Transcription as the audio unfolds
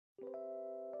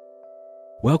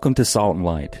Welcome to Salt and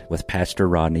Light with Pastor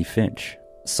Rodney Finch.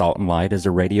 Salt and Light is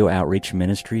a radio outreach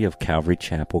ministry of Calvary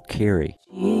Chapel, Cary.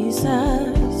 Jesus,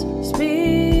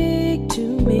 speak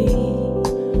to me.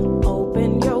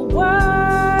 Open your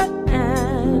word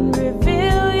and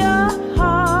reveal your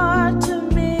heart to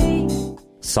me.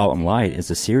 Salt and Light is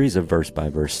a series of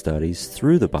verse-by-verse studies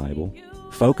through the Bible,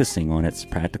 focusing on its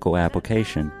practical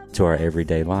application to our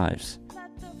everyday lives.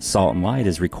 Salt and Light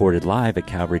is recorded live at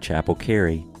Calvary Chapel,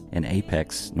 Cary in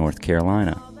Apex, North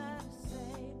Carolina.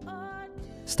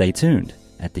 Stay tuned.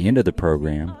 At the end of the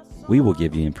program, we will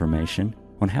give you information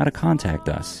on how to contact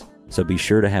us, so be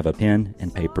sure to have a pen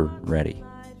and paper ready.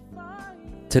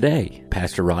 Today,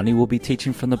 Pastor Rodney will be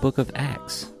teaching from the book of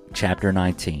Acts, chapter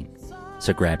 19.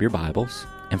 So grab your Bibles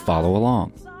and follow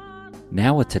along.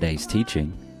 Now with today's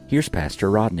teaching, here's Pastor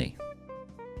Rodney.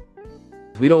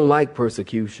 We don't like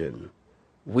persecution.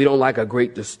 We don't like a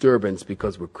great disturbance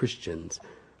because we're Christians,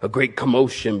 a great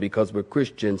commotion because we're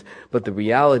Christians. But the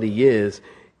reality is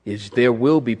there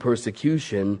will be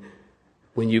persecution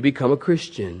when you become a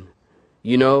Christian.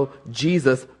 You know,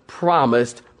 Jesus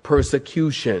promised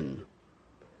persecution.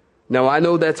 Now, I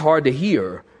know that's hard to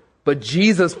hear, but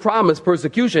Jesus promised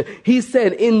persecution. He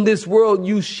said, in this world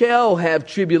you shall have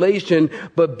tribulation,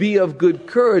 but be of good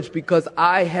courage because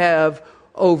I have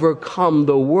overcome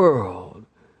the world.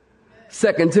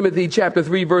 2 Timothy chapter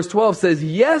 3 verse 12 says,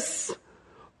 yes,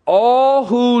 all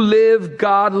who live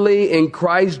godly in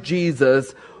Christ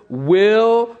Jesus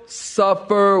will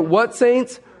suffer, what,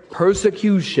 saints?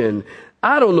 Persecution.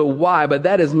 I don't know why, but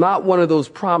that is not one of those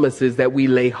promises that we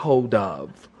lay hold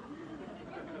of.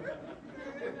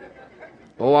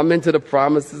 Oh, I'm into the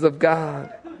promises of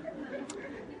God.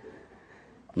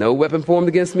 No weapon formed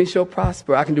against me shall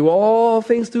prosper. I can do all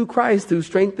things through Christ who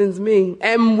strengthens me.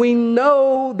 And we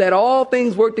know that all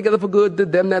things work together for good to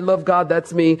them that love God,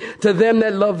 that's me, to them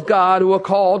that love God who are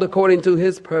called according to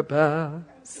his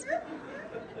purpose.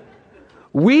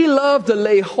 We love to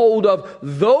lay hold of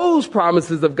those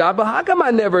promises of God, but how come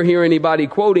I never hear anybody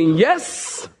quoting,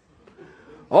 yes,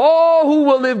 all who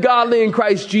will live godly in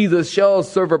Christ Jesus shall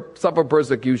suffer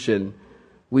persecution?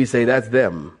 We say that's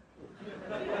them.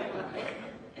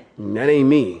 That ain't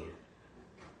me.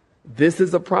 This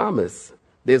is a promise.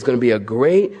 There's going to be a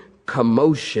great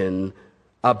commotion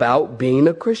about being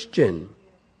a Christian.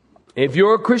 If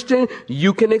you're a Christian,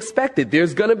 you can expect it.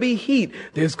 There's going to be heat.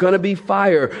 There's going to be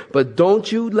fire. But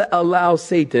don't you allow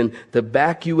Satan to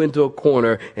back you into a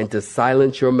corner and to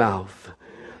silence your mouth.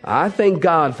 I thank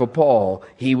God for Paul.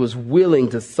 He was willing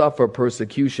to suffer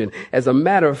persecution. As a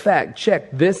matter of fact, check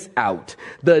this out.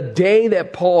 The day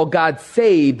that Paul got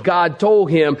saved, God told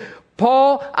him,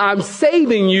 Paul, I'm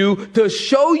saving you to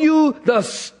show you the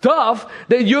stuff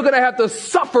that you're going to have to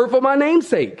suffer for my name's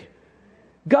sake.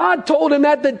 God told him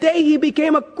that the day he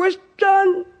became a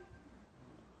Christian.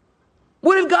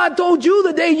 What if God told you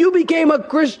the day you became a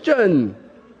Christian?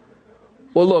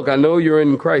 Well, look, I know you're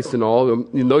in Christ and all,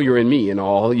 you know you're in me and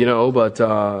all, but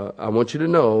I want you to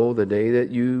know the day that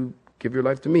you give your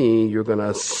life to me, you're going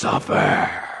to suffer.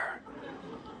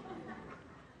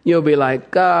 You'll be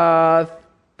like,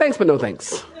 thanks, but no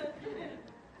thanks.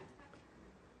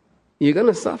 You're going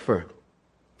to suffer.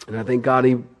 And I think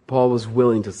Paul was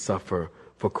willing to suffer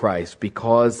for Christ.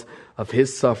 Because of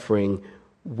his suffering,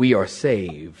 we are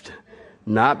saved.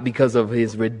 Not because of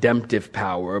his redemptive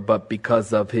power, but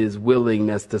because of his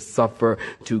willingness to suffer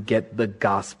to get the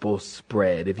gospel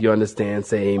spread. If you understand,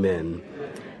 say amen.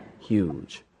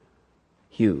 Huge.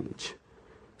 Huge.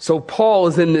 So Paul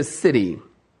is in this city.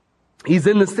 He's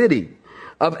in the city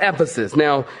of Ephesus.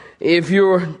 Now, if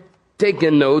you're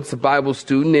taking notes, a Bible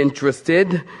student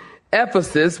interested,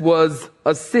 Ephesus was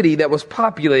a city that was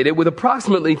populated with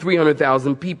approximately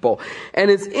 300,000 people. And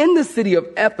it's in the city of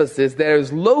Ephesus that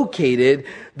is located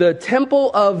the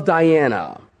Temple of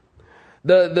Diana,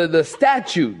 the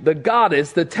statue, the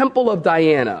goddess, the Temple of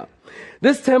Diana.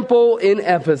 This temple in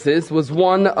Ephesus was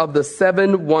one of the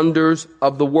 7 wonders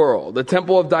of the world. The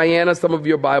Temple of Diana, some of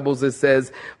your Bibles, it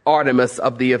says Artemis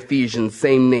of the Ephesians,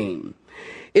 same name.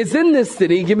 It's in this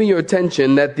city, give me your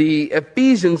attention, that the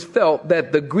Ephesians felt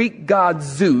that the Greek god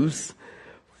Zeus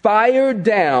fired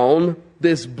down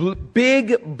this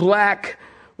big black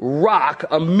rock,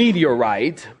 a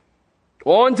meteorite,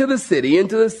 into the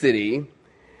city,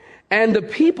 and the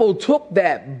people took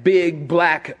that big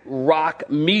black rock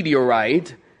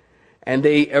meteorite and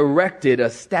they erected a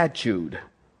statue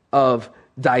of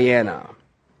Diana.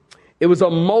 It was a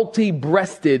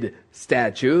multi-breasted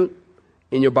statue.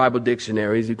 In your Bible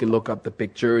dictionaries, you can look up the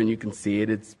picture and you can see it.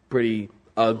 It's pretty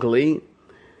ugly.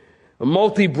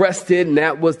 multi-breasted, and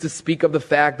that was to speak of the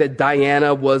fact that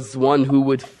Diana was one who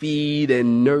would feed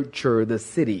and nurture the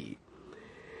city.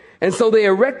 And so they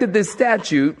erected this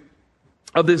statue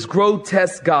of this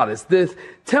grotesque goddess, this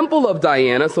temple of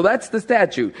Diana. So that's the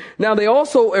statue. Now they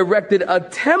also erected a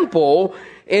temple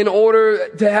in order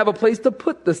to have a place to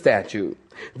put the statue.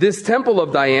 This temple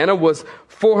of Diana was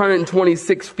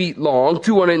 426 feet long,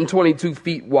 222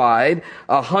 feet wide,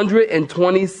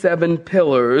 127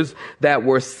 pillars that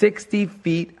were 60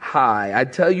 feet high. I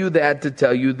tell you that to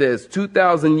tell you this.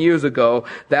 2,000 years ago,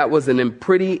 that was a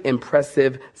pretty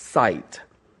impressive sight.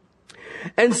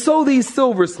 And so these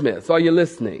silversmiths, are you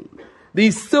listening?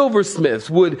 These silversmiths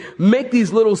would make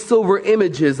these little silver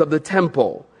images of the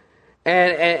temple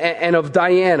and of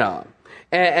Diana.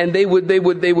 And they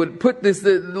would put this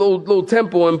little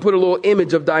temple and put a little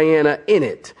image of Diana in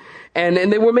it. And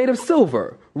they were made of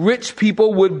silver. Rich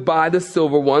people would buy the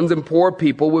silver ones and poor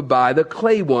people would buy the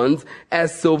clay ones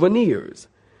as souvenirs.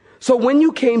 So when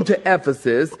you came to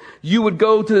Ephesus, you would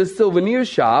go to the souvenir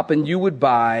shop and you would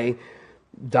buy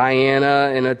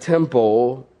Diana in a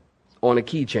temple on a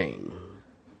keychain.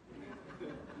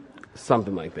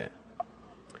 Something like that.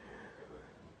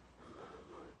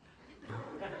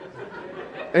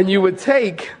 And you would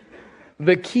take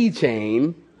the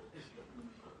keychain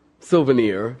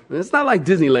souvenir. And it's not like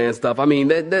Disneyland stuff. I mean,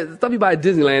 that stuff you buy at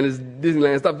Disneyland is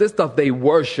Disneyland stuff. This stuff they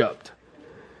worshipped.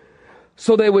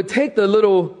 So they would take the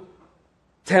little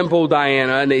temple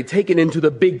Diana and they take it into the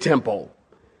big temple.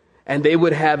 And they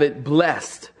would have it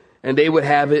blessed. And they would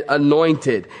have it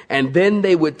anointed. And then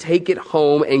they would take it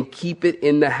home and keep it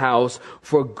in the house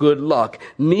for good luck.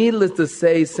 Needless to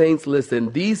say, saints,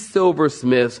 listen, these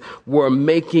silversmiths were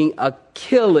making a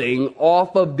killing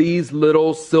off of these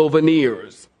little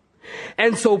souvenirs.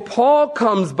 And so Paul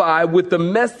comes by with the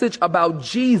message about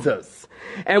Jesus.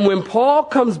 And when Paul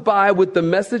comes by with the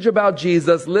message about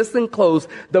Jesus, listen close,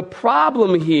 the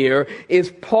problem here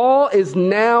is Paul is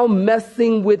now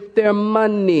messing with their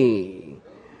money.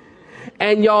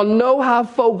 And y'all know how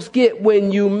folks get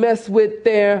when you mess with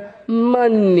their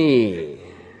money.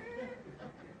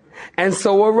 And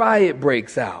so a riot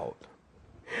breaks out.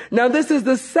 Now, this is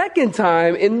the second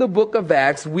time in the book of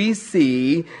Acts we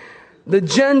see the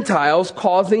Gentiles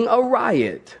causing a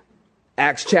riot.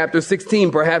 Acts chapter 16,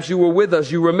 perhaps you were with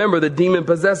us. You remember the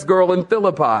demon-possessed girl in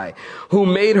Philippi who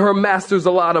made her masters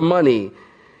a lot of money.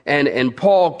 And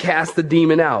Paul cast the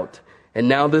demon out. And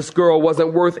now this girl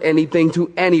wasn't worth anything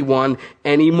to anyone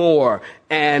anymore.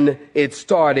 And it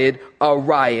started a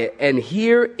riot. And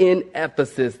here in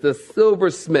Ephesus, the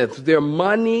silversmiths, their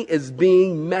money is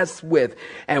being messed with.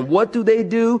 And what do?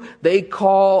 They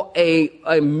call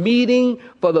a meeting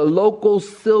for the local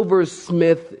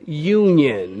silversmith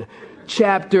union.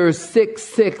 Chapter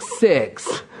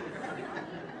 666.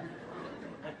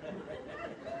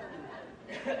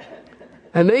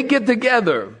 And they get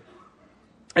together.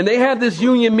 And they have this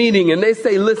union meeting and they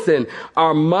say, listen,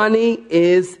 our money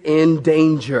is in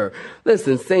danger.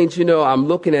 Listen, saints, I'm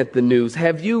looking at the news.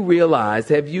 Have you realized,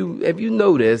 have you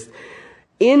noticed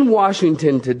in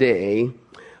Washington today,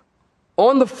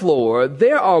 on the floor,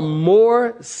 there are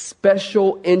more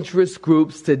special interest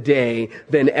groups today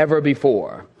than ever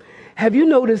before. Have you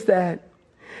noticed that?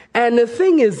 And the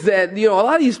thing is that, a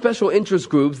lot of these special interest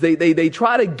groups, they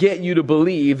try to get you to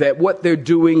believe that what they're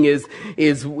doing is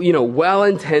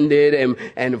well-intended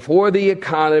and for the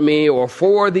economy or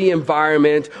for the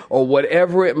environment or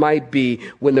whatever it might be.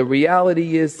 When the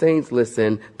reality is, saints,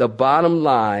 listen, the bottom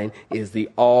line is the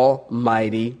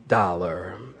almighty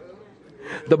dollar.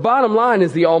 The bottom line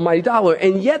is the almighty dollar.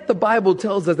 And yet the Bible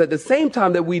tells us at the same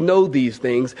time that we know these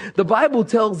things, the Bible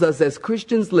tells us as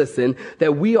Christians, listen,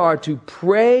 that we are to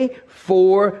pray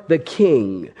for the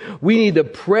king. We need to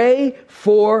pray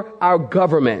for our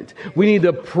government. We need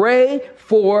to pray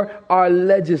for our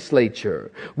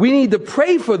legislature. We need to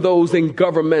pray for those in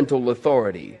governmental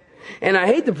authority. And I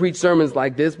hate to preach sermons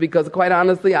like this because, quite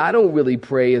honestly, I don't really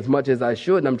pray as much as I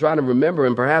should. And I'm trying to remember,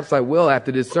 and perhaps I will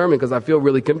after this sermon because I feel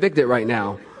really convicted right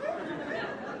now.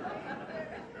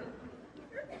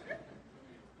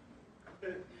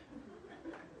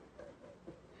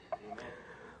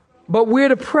 But we're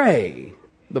to pray,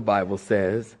 the Bible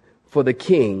says, for the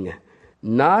king,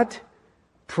 not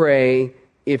pray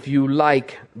if you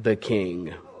like the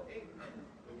king.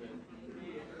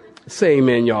 Say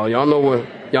amen, y'all. Y'all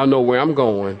know where I'm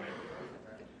going.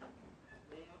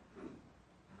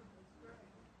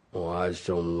 Oh, I just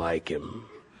don't like him.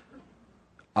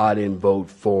 I didn't vote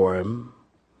for him.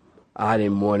 I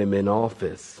didn't want him in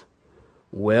office.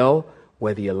 Well,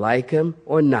 whether you like him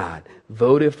or not,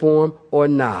 voted for him or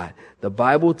not, the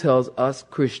Bible tells us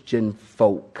Christian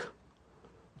folk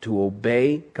to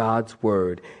obey God's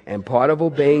word. And part of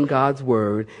obeying God's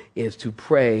word is to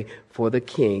pray for the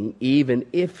king, even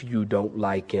if you don't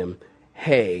like him.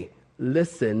 Hey,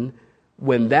 listen,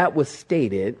 when that was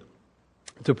stated,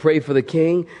 to pray for the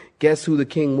king, guess who the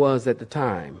king was at the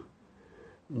time?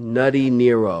 Nutty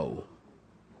Nero.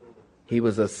 He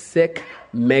was a sick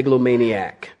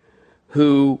megalomaniac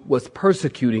who was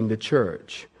persecuting the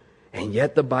church. And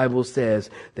yet the Bible says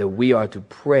that we are to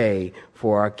pray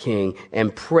for our king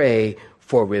and pray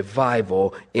for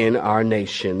revival in our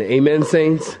nation. Amen,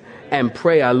 saints? And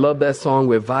pray. I love that song,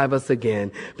 Revive Us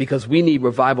Again, because we need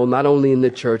revival not only in the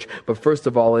church, but first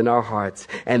of all in our hearts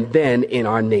and then in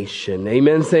our nation.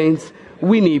 Amen, saints?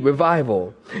 We need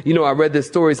revival. You know, I read this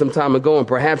story some time ago, and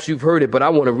perhaps you've heard it, but I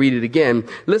want to read it again.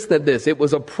 Listen to this. It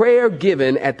was a prayer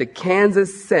given at the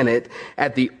Kansas Senate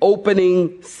at the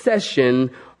opening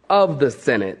session of the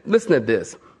Senate. Listen to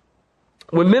this.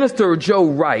 When Minister Joe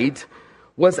Wright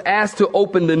was asked to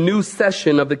open the new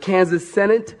session of the Kansas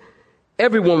Senate,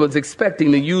 everyone was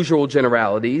expecting the usual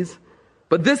generalities,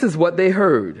 but this is what they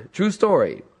heard. True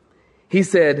story. He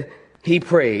said, he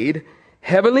prayed,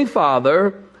 Heavenly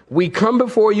Father, we come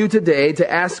before you today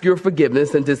to ask your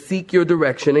forgiveness and to seek your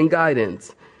direction and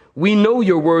guidance. We know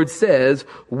your word says,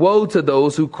 woe to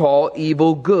those who call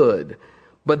evil good.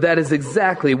 But that is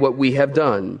exactly what we have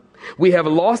done. We have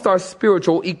lost our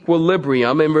spiritual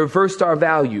equilibrium and reversed our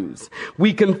values.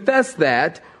 We confess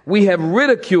that we have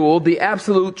ridiculed the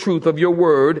absolute truth of your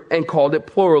word and called it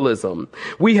pluralism.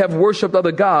 We have worshiped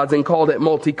other gods and called it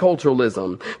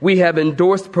multiculturalism. We have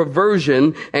endorsed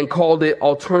perversion and called it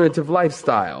alternative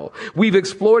lifestyle. We've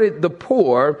exploited the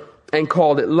poor and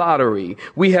called it lottery.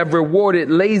 We have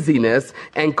rewarded laziness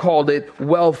and called it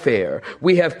welfare.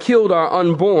 We have killed our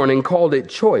unborn and called it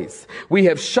choice. We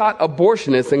have shot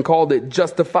abortionists and called it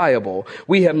justifiable.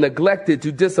 We have neglected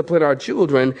to discipline our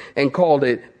children and called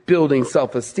it building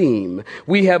self-esteem.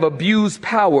 We have abused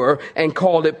power and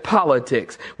called it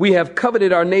politics. We have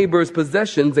coveted our neighbor's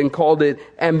possessions and called it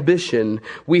ambition.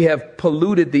 We have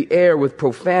polluted the air with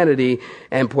profanity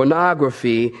and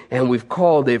pornography, and we've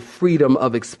called it freedom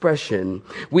of expression.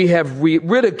 We have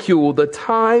ridiculed the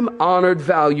time-honored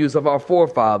values of our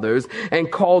forefathers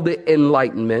and called it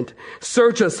enlightenment.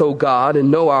 Search us, O God,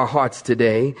 and know our hearts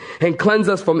today, and cleanse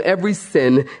us from every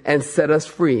sin and set us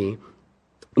free.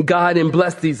 God, and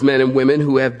bless these men and women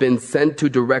who have been sent to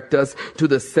direct us to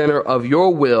the center of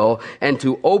your will, and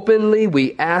to openly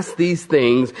we ask these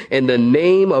things in the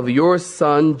name of your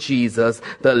Son, Jesus,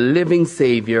 the living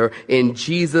Savior. In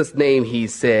Jesus' name, he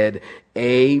said,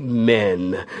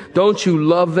 amen. Don't you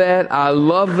love that? I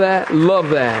love that, love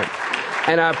that.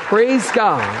 And I praise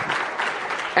God.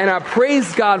 And I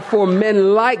praise God for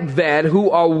men like that who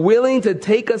are willing to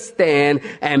take a stand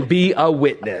and be a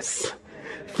witness.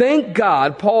 Thank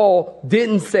God Paul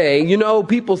didn't say, you know,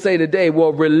 people say today,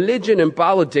 well, religion and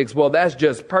politics, well, that's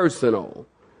just personal.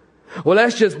 Well,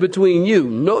 that's just between you.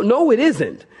 No, it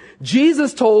isn't.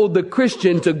 Jesus told the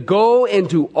Christian to go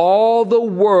into all the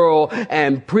world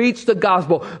and preach the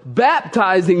gospel,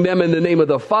 baptizing them in the name of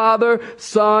the Father,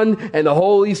 Son, and the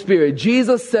Holy Spirit.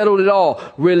 Jesus settled it all.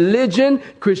 Religion,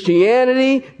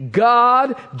 Christianity,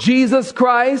 God, Jesus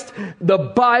Christ. The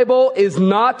Bible is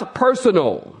not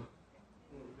personal.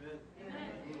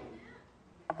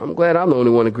 I'm glad I'm the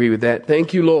only one to agree with that.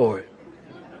 Thank you, Lord.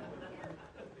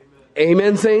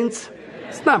 Amen, saints?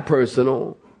 It's not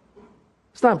personal.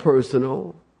 It's not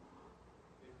personal.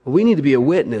 We need to be a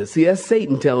witness. See, that's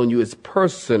Satan telling you it's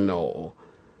personal,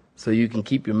 so you can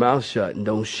keep your mouth shut and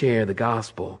don't share the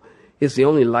gospel. It's the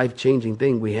only life-changing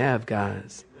thing we have,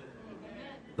 guys.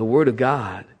 The Word of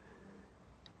God.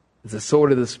 It's a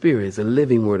sword of the Spirit. It's a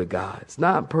living Word of God. It's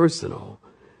not personal.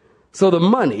 So the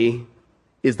money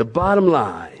is the bottom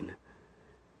line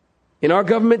in our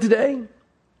government today.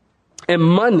 And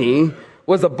money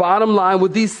was the bottom line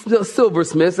with these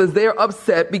silversmiths as they're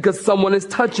upset because someone is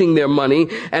touching their money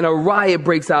and a riot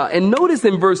breaks out. And notice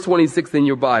in verse 26 in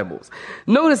your Bibles,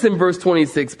 notice in verse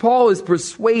 26, Paul is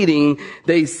persuading,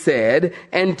 they said,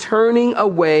 and turning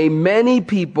away many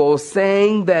people,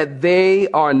 saying that they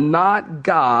are not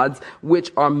gods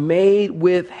which are made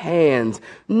with hands.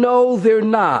 No, they're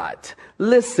not.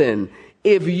 Listen,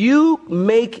 if you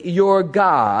make your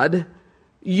God,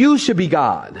 you should be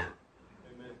God.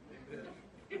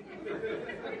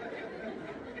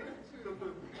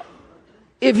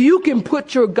 If you can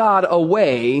put your God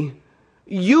away,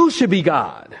 you should be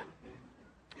God.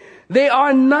 They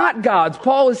are not gods.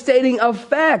 Paul is stating a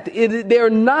fact. They're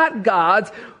not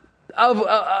gods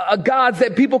gods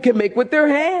that people can make with their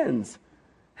hands.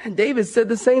 And David said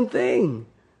the same thing.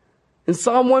 In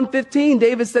Psalm 115,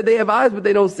 David said they have eyes, but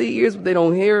they don't see, ears, but they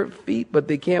don't hear, feet, but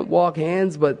they can't walk,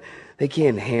 hands, but they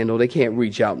can't handle, they can't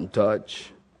reach out and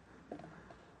touch.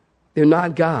 They're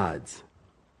not God's.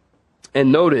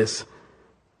 And notice,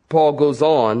 Paul goes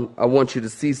on, I want you to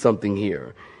see something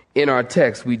here. In our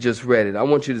text, we just read it. I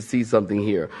want you to see something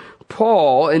here.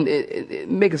 Paul, and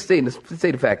make a statement,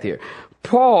 state a fact here.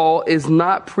 Paul is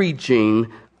not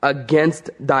preaching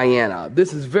against Diana.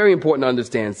 This is very important to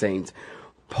understand, saints.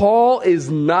 Paul is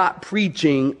not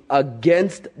preaching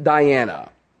against Diana.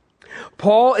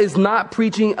 Paul is not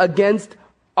preaching against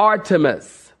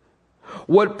Artemis.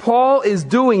 What Paul is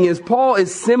doing is Paul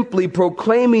is simply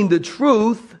proclaiming the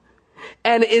truth,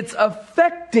 and it's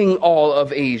affecting all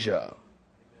of Asia.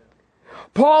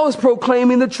 Paul is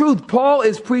proclaiming the truth. Paul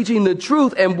is preaching the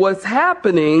truth, and what's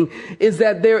happening is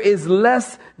that there is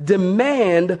less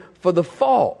demand for the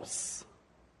false.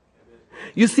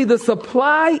 You see, the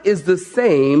supply is the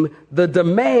same. The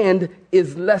demand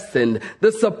is lessened.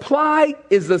 The supply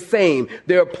is the same.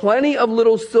 There are plenty of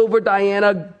little silver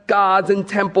Diana gods and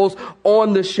temples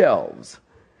on the shelves.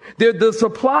 The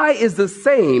supply is the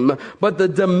same, but the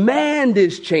demand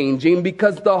is changing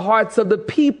because the hearts of the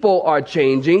people are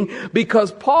changing,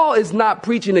 because Paul is not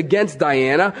preaching against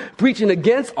Diana, preaching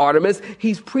against Artemis.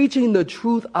 He's preaching the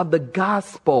truth of the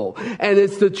gospel. And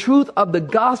it's the truth of the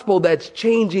gospel that's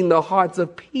changing the hearts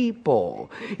of people.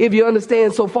 If you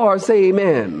understand so far, say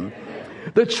amen.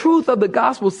 The truth of the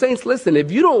gospel. Saints, listen,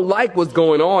 if you don't like what's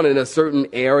going on in a certain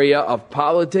area of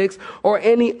politics or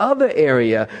any other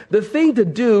area, the thing to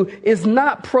do is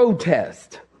not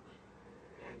protest.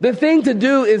 The thing to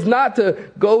do is not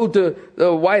to go to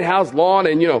the White House lawn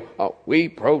and, we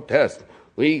protest,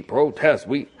 we protest,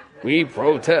 we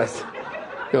protest.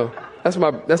 That's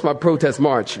my protest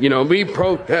march. We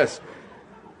protest.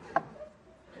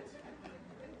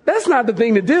 That's not the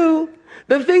thing to do.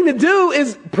 The thing to do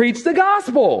is preach the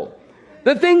gospel.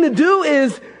 The thing to do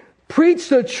is preach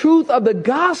the truth of the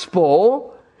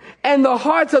gospel, and the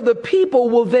hearts of the people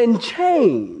will then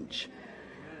change.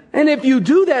 And if you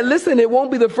do that, listen, it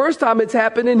won't be the first time it's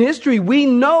happened in history. We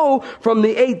know from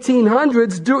the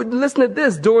 1800s, listen to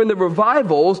this, during the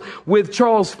revivals with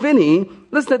Charles Finney,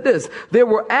 listen to this, there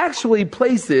were actually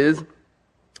places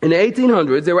in the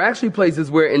 1800s, there were actually places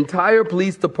where entire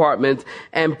police departments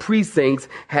and precincts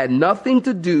had nothing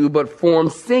to do but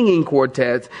form singing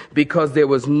quartets because there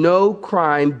was no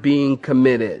crime being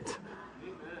committed.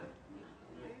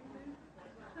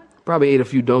 Probably ate a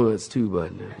few donuts too,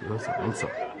 but I'm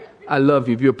sorry. I love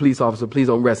you. If you're a police officer, please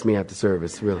don't arrest me after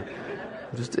service, really.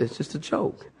 It's just a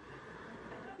joke.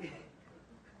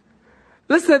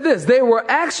 Listen to this. There were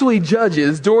actually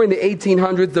judges during the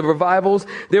 1800s, the revivals.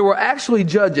 There were actually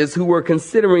judges who were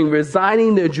considering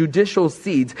resigning their judicial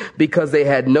seats because they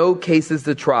had no cases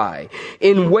to try.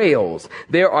 In Wales,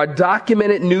 there are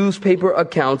documented newspaper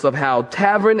accounts of how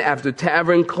tavern after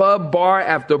tavern, club, bar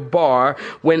after bar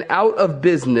went out of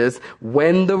business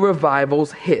when the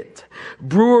revivals hit.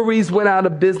 Breweries went out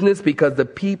of business because the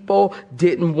people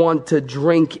didn't want to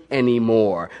drink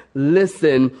anymore.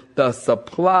 Listen, the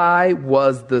supply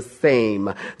was the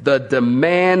same. The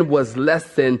demand was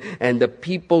lessened, and the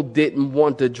people didn't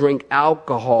want to drink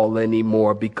alcohol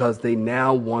anymore because they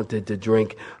now wanted to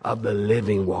drink of the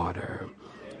living water,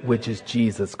 which is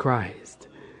Jesus Christ.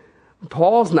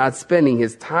 Paul's not spending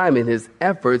his time and his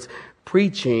efforts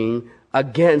preaching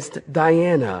against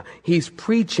Diana. He's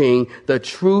preaching the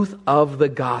truth of the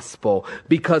gospel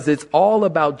because it's all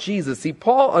about Jesus. See,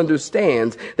 Paul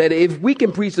understands that if we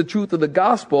can preach the truth of the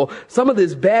gospel, some of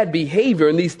this bad behavior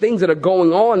and these things that are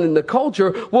going on in the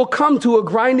culture will come to a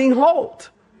grinding halt.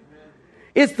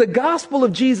 It's the gospel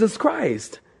of Jesus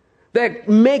Christ that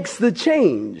makes the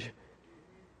change.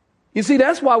 You see,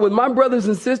 that's why with my brothers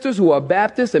and sisters who are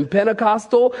Baptist and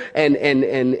Pentecostal and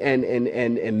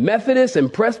Methodist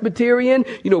and Presbyterian,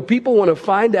 people want to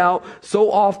find out so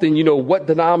often, what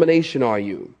denomination are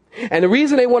you? And the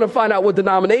reason they want to find out what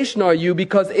denomination are you,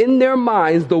 because in their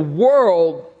minds, the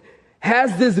world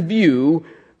has this view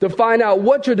to find out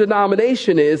what your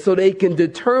denomination is so they can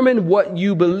determine what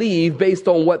you believe based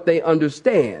on what they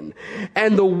understand.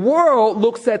 And the world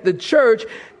looks at the church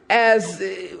as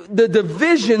the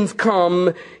divisions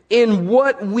come in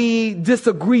what we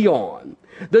disagree on.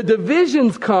 The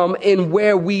divisions come in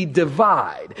where we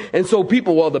divide. And so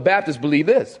people, the Baptists believe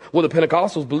this. Well, the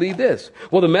Pentecostals believe this.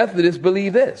 Well, the Methodists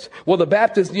believe this. Well, the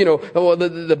Baptists,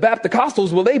 the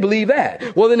Bapticostals, well, they believe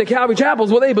that. Well, then the Calvary Chapels,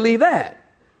 well, they believe that.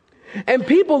 And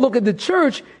people look at the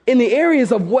church in the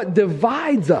areas of what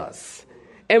divides us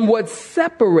and what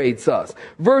separates us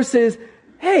versus,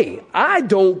 hey, I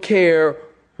don't care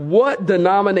what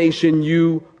denomination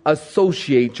you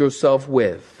associate yourself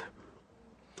with.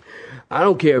 I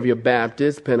don't care if you're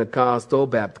Baptist, Pentecostal,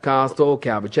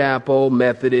 Calvary Chapel,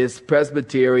 Methodist,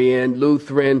 Presbyterian,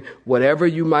 Lutheran, whatever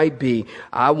you might be.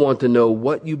 I want to know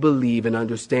what you believe and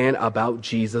understand about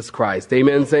Jesus Christ.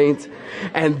 Amen, saints?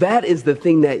 And that is the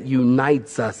thing that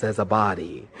unites us as a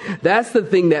body. That's the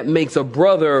thing that makes a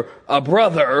brother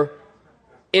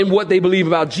in what they believe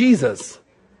about Jesus.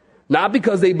 Not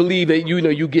because they believe that,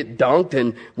 you get dunked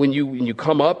and when you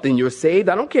come up, then you're saved.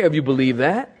 I don't care if you believe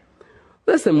that.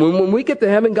 Listen, when we get to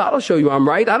heaven, God will show you I'm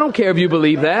right. I don't care if you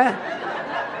believe that.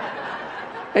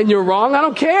 And you're wrong. I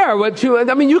don't care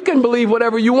you can believe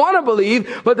whatever you want to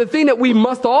believe, but the thing that we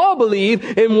must all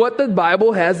believe in what the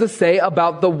Bible has to say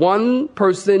about the one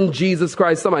person, Jesus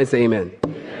Christ. Somebody say amen.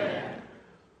 Amen.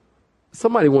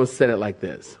 Somebody once said it like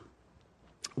this.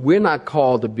 We're not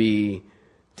called to be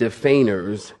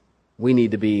defainers. We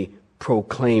need to be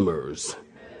proclaimers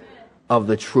of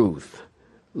the truth.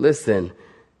 Listen,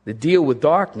 to deal with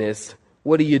darkness,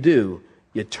 what do?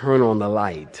 You turn on the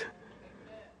light.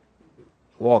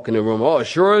 Walk in the room. Oh, it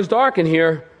sure is dark in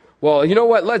here. Well, you know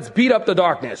what? Let's beat up the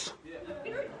darkness.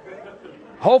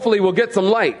 Hopefully we'll get some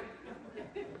light.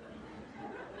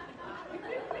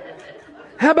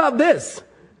 How about this?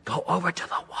 Go over to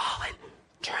the wall and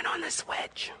turn on the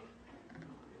switch.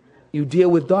 You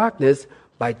deal with darkness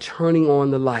by turning on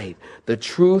the light, the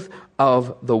truth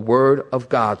of the Word of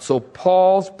God. So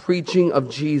Paul's preaching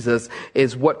of Jesus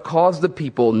is what caused the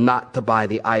people not to buy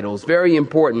the idols. Very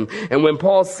important. And when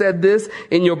Paul said this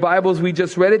in your Bibles, we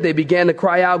just read it, they began to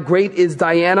cry out, "Great is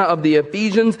Diana of the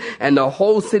Ephesians," and the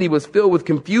whole city was filled with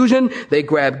confusion. They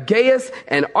grabbed Gaius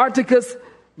and Articus,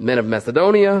 men of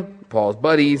Macedonia, Paul's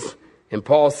buddies, and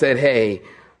Paul said, "Hey,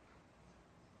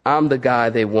 I'm the guy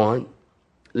they want.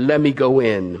 Let me go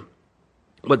in."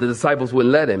 But the disciples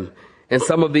wouldn't let him. And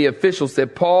some of the officials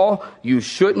said, "Paul, you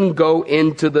shouldn't go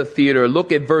into the theater."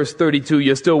 Look at verse 32.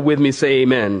 You're still with me? Say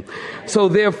amen. So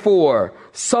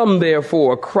some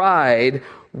therefore cried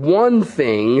one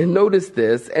thing, notice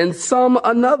this, and some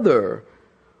another.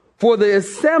 For the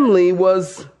assembly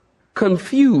was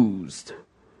confused.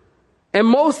 And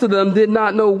most of them did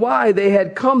not know why they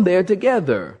had come there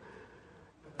together.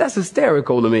 That's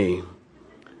hysterical to me.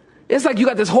 It's like you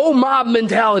got this whole mob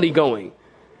mentality going.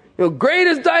 Great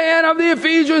is Diana of the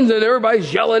Ephesians, and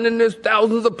everybody's yelling, and there's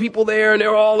thousands of people there, and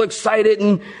they're all excited,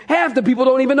 and half the people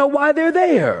don't even know why they're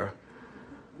there.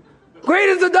 Great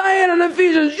is the Diana of the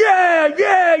Ephesians,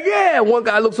 yeah. One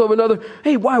guy looks over another,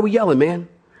 "Hey, why are we yelling, man?"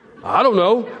 "I don't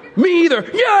know." "Me either."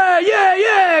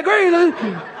 Yeah, great.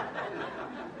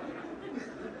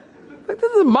 Like,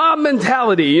 this is a mob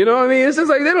mentality, you know what I mean? It's just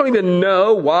like they don't even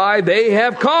know why they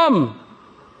have come.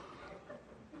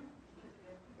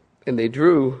 And they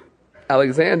drew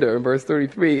Alexander, in verse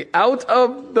 33, out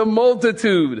of the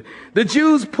multitude. The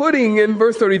Jews putting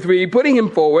him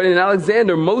forward, and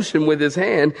Alexander motioned with his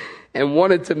hand and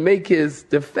wanted to make his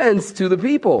defense to the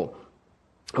people.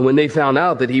 And when they found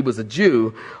out that he was a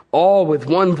Jew, all with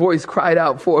one voice cried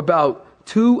out for about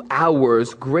 2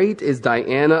 hours, "Great is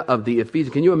Diana of the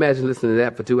Ephesians." Can you imagine listening to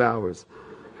that for 2 hours?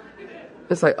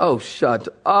 It's like, oh, shut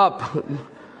up.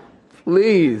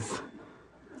 Please.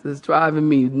 This is driving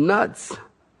me nuts.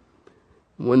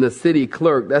 When the city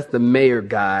clerk, that's the mayor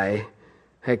guy,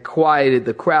 had quieted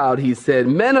the crowd, he said,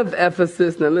 "Men of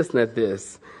Ephesus," now listen at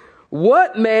this,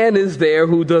 "what man is there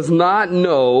who does not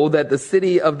know that the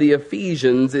city of the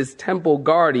Ephesians is temple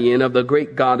guardian of the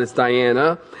great goddess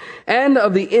Diana and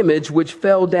of the image which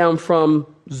fell down from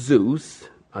Zeus?"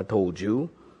 I told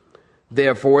you.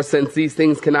 "Therefore, since these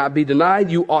things cannot be denied,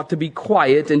 you ought to be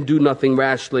quiet and do nothing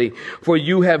rashly. For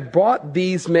you have brought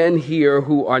these men here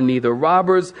who are neither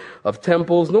robbers of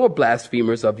temples nor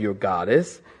blasphemers of your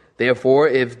goddess. Therefore,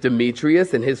 if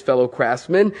Demetrius and his fellow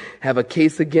craftsmen have a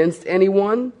case against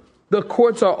anyone, the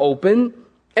courts are open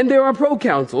and there are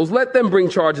proconsuls. Let them bring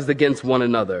charges against one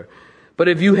another. But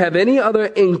if you have any other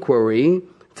inquiry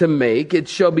to make, it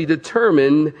shall be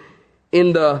determined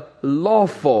in the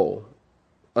lawful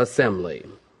assembly.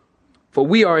 For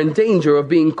we are in danger of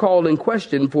being called in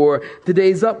question for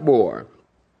today's uproar,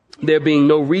 there being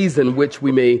no reason which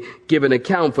we may give an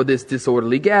account for this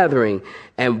disorderly gathering."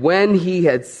 And when he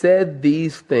had said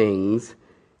these things,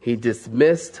 he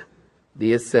dismissed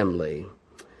the assembly.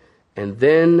 And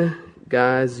then,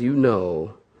 guys, you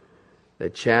know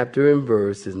that chapter and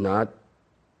verse is not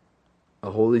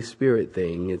a Holy Spirit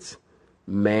thing. It's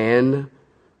man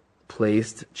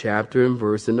placed chapter and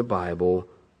verse in the Bible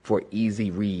for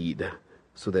easy read,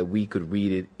 so that we could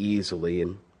read it easily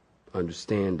and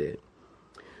understand it.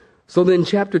 So then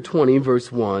chapter 20,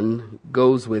 verse 1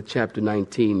 goes with chapter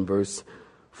 19, verse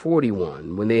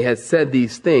 41. When they had said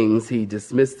these things, he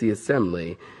dismissed the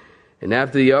assembly. And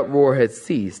after the uproar had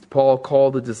ceased, Paul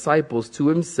called the disciples to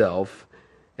himself,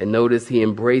 and notice he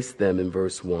embraced them in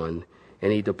verse 1,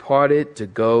 and he departed to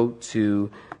go to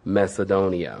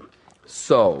Macedonia.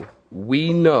 So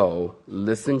we know,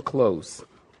 listen close,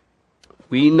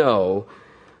 we know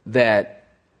that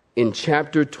in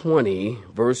chapter 20,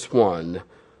 verse 1,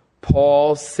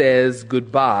 Paul says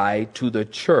goodbye to the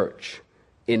church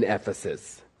in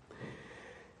Ephesus.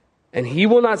 And he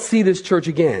will not see this church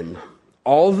again,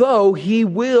 although he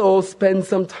will spend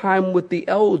some time with the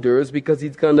elders, because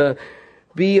he's going to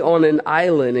be on an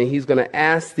island and he's going to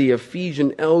ask the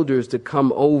Ephesian elders to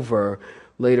come over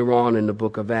later on in the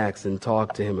book of Acts and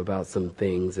talk to him about some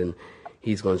things, and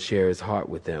he's going to share his heart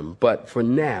with them. But for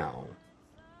now,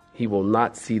 he will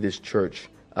not see this church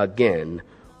again,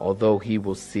 although he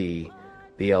will see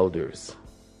the elders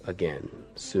again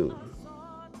soon.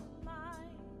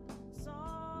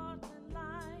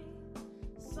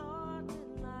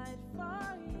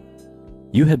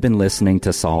 You have been listening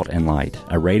to Salt and Light,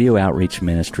 a radio outreach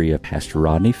ministry of Pastor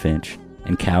Rodney Finch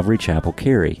and Calvary Chapel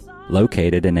Cary,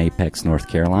 located in Apex, North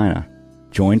Carolina.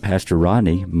 Join Pastor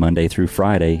Rodney Monday through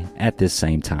Friday at this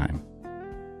same time.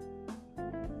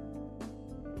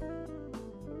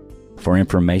 For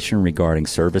information regarding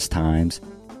service times,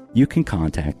 you can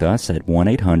contact us at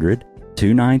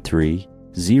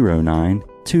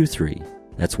 1-800-293-0923.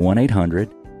 That's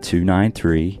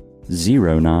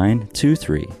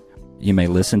 1-800-293-0923. You may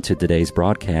listen to today's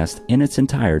broadcast in its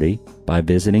entirety by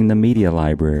visiting the media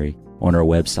library on our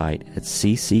website at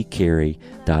cccary.org.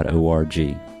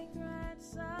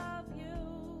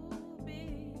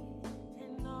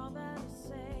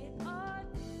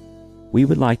 We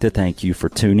would like to thank you for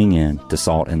tuning in to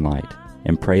Salt and Light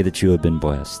and pray that you have been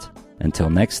blessed.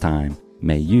 Until next time,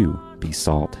 may you be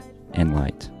salt and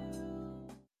light.